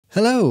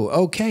Hello,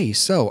 okay,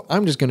 so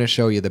I'm just going to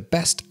show you the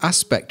best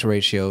aspect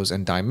ratios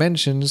and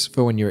dimensions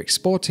for when you're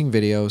exporting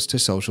videos to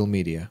social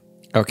media.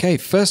 Okay,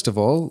 first of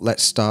all,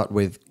 let's start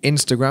with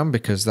Instagram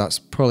because that's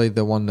probably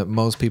the one that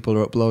most people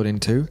are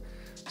uploading to.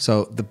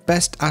 So the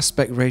best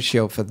aspect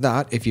ratio for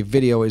that, if your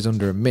video is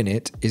under a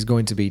minute, is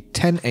going to be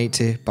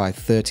 1080 by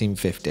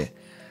 1350.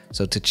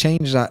 So to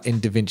change that in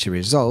Davinci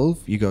Resolve,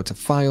 you go to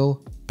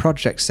File,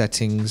 Project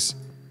Settings,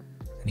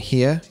 and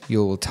here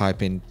you will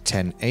type in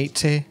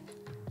 1080.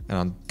 And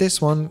on this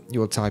one,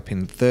 you will type in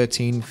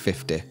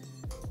 1350.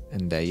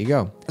 And there you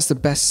go. That's the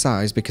best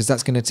size because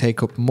that's going to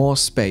take up more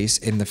space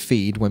in the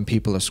feed when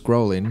people are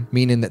scrolling,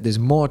 meaning that there's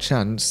more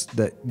chance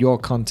that your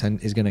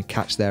content is going to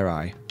catch their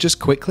eye.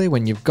 Just quickly,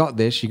 when you've got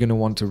this, you're going to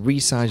want to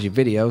resize your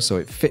video so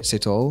it fits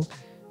it all.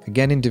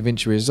 Again, in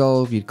Davinci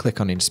Resolve, you'd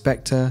click on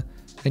Inspector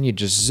and you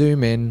just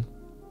zoom in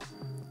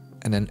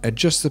and then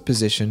adjust the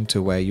position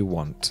to where you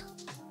want,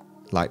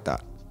 like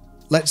that.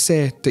 Let's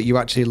say that you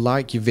actually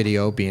like your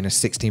video being a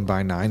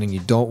 16:9 and you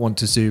don't want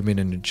to zoom in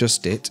and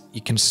adjust it.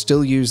 You can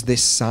still use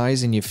this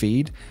size in your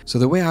feed. So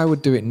the way I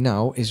would do it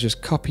now is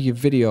just copy your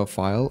video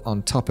file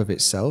on top of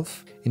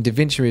itself. In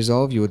Davinci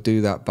Resolve, you would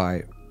do that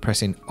by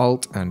pressing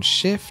Alt and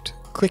Shift,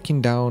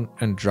 clicking down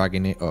and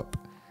dragging it up.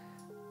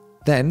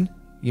 Then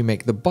you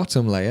make the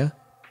bottom layer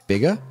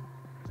bigger.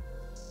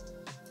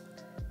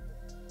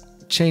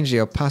 Change the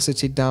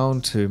opacity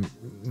down to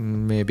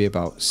maybe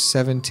about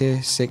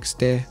 70,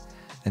 60.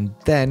 And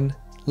then,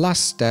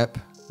 last step,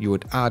 you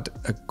would add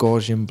a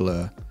Gaussian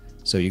Blur.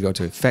 So you go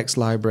to Effects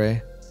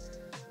Library,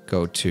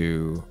 go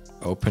to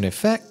Open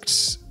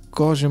Effects,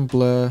 Gaussian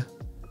Blur,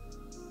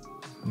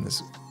 and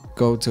let's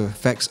go to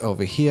Effects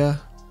over here,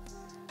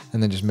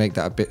 and then just make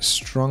that a bit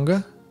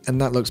stronger,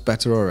 and that looks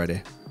better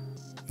already.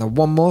 Now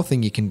one more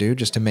thing you can do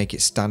just to make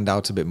it stand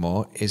out a bit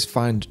more is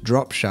find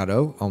Drop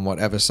Shadow on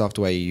whatever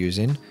software you're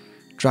using,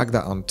 drag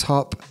that on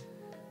top.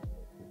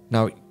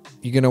 Now,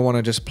 you're going to want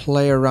to just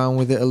play around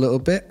with it a little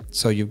bit.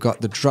 So you've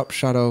got the drop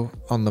shadow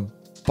on the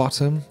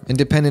bottom, and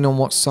depending on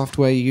what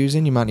software you're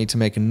using, you might need to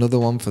make another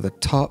one for the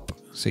top.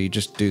 So you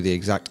just do the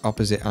exact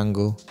opposite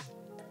angle.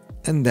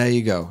 And there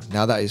you go.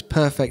 Now that is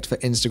perfect for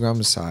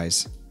Instagram's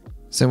size.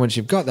 So once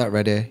you've got that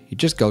ready, you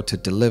just go to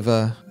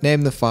Deliver,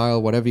 name the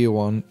file, whatever you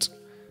want.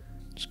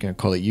 Just going to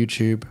call it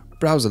YouTube,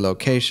 browse the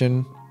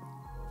location,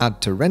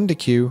 add to render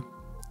queue,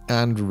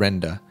 and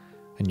render.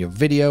 And your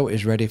video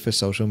is ready for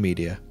social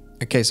media.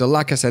 Okay, so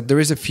like I said, there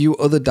is a few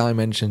other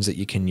dimensions that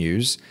you can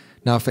use.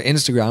 Now for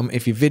Instagram,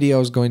 if your video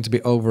is going to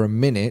be over a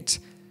minute,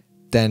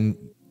 then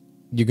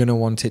you're going to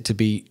want it to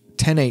be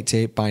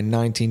 1080 by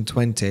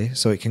 1920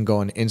 so it can go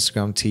on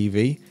Instagram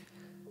TV.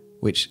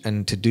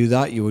 And to do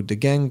that, you would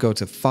again go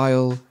to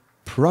File,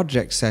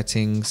 Project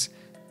Settings,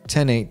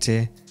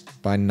 1080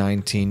 by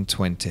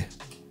 1920.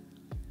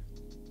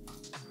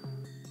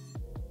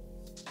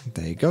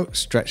 There you go,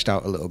 stretched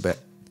out a little bit.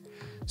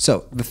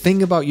 So the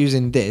thing about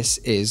using this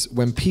is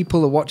when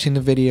people are watching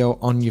the video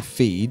on your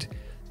feed,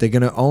 they're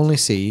going to only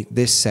see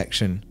this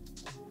section.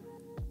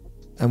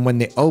 And when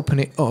they open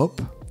it up,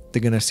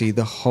 they're going to see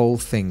the whole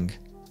thing.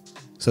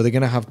 So they're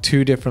going to have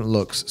two different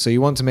looks. So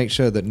you want to make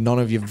sure that none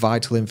of your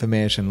vital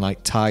information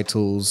like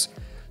titles,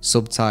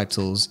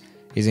 subtitles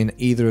is in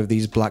either of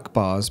these black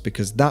bars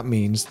because that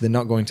means they're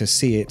not going to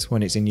see it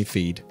when it's in your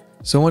feed.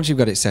 So once you've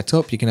got it set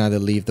up, you can either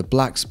leave the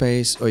black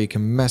space or you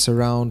can mess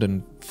around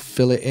and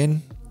fill it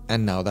in.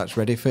 And now that's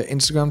ready for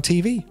Instagram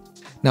TV.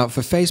 Now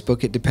for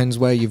Facebook, it depends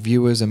where your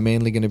viewers are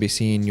mainly going to be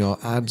seeing your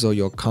ads or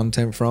your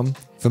content from.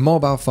 For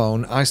mobile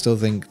phone, I still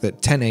think that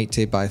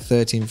 1080 by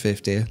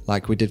 1350,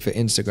 like we did for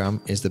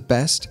Instagram, is the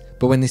best.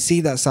 But when they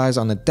see that size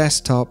on a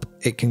desktop,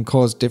 it can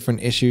cause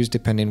different issues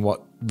depending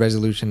what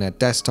resolution their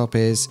desktop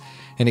is.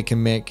 And it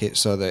can make it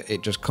so that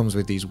it just comes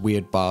with these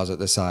weird bars at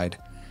the side.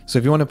 So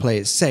if you want to play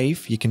it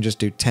safe, you can just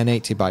do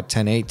 1080 by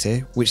 1080,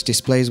 which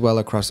displays well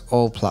across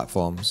all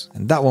platforms.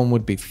 And that one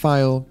would be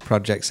File,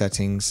 Project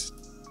Settings,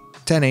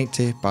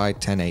 1080 by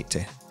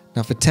 1080.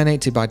 Now for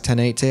 1080 by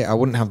 1080, I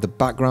wouldn't have the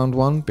background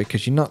one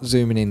because you're not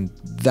zooming in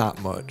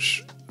that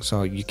much.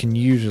 So you can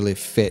usually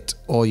fit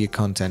all your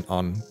content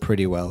on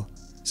pretty well.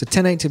 So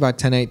 1080 by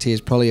 1080 is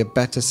probably a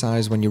better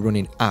size when you're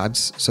running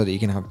ads so that you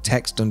can have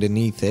text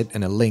underneath it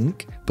and a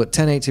link. But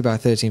 1080 by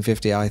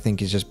 1350 I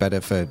think is just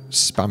better for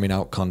spamming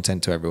out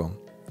content to everyone.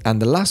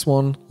 And the last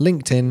one,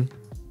 LinkedIn.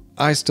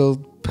 I still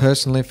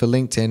personally for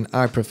LinkedIn,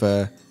 I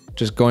prefer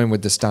just going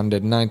with the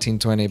standard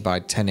 1920 by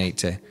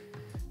 1080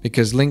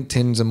 because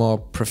LinkedIn's a more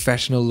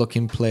professional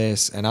looking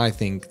place and I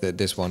think that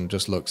this one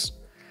just looks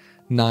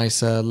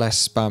nicer,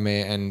 less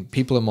spammy, and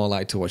people are more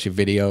likely to watch your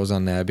videos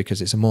on there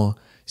because it's a more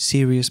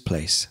serious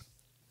place.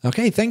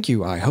 Okay, thank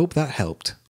you. I hope that helped.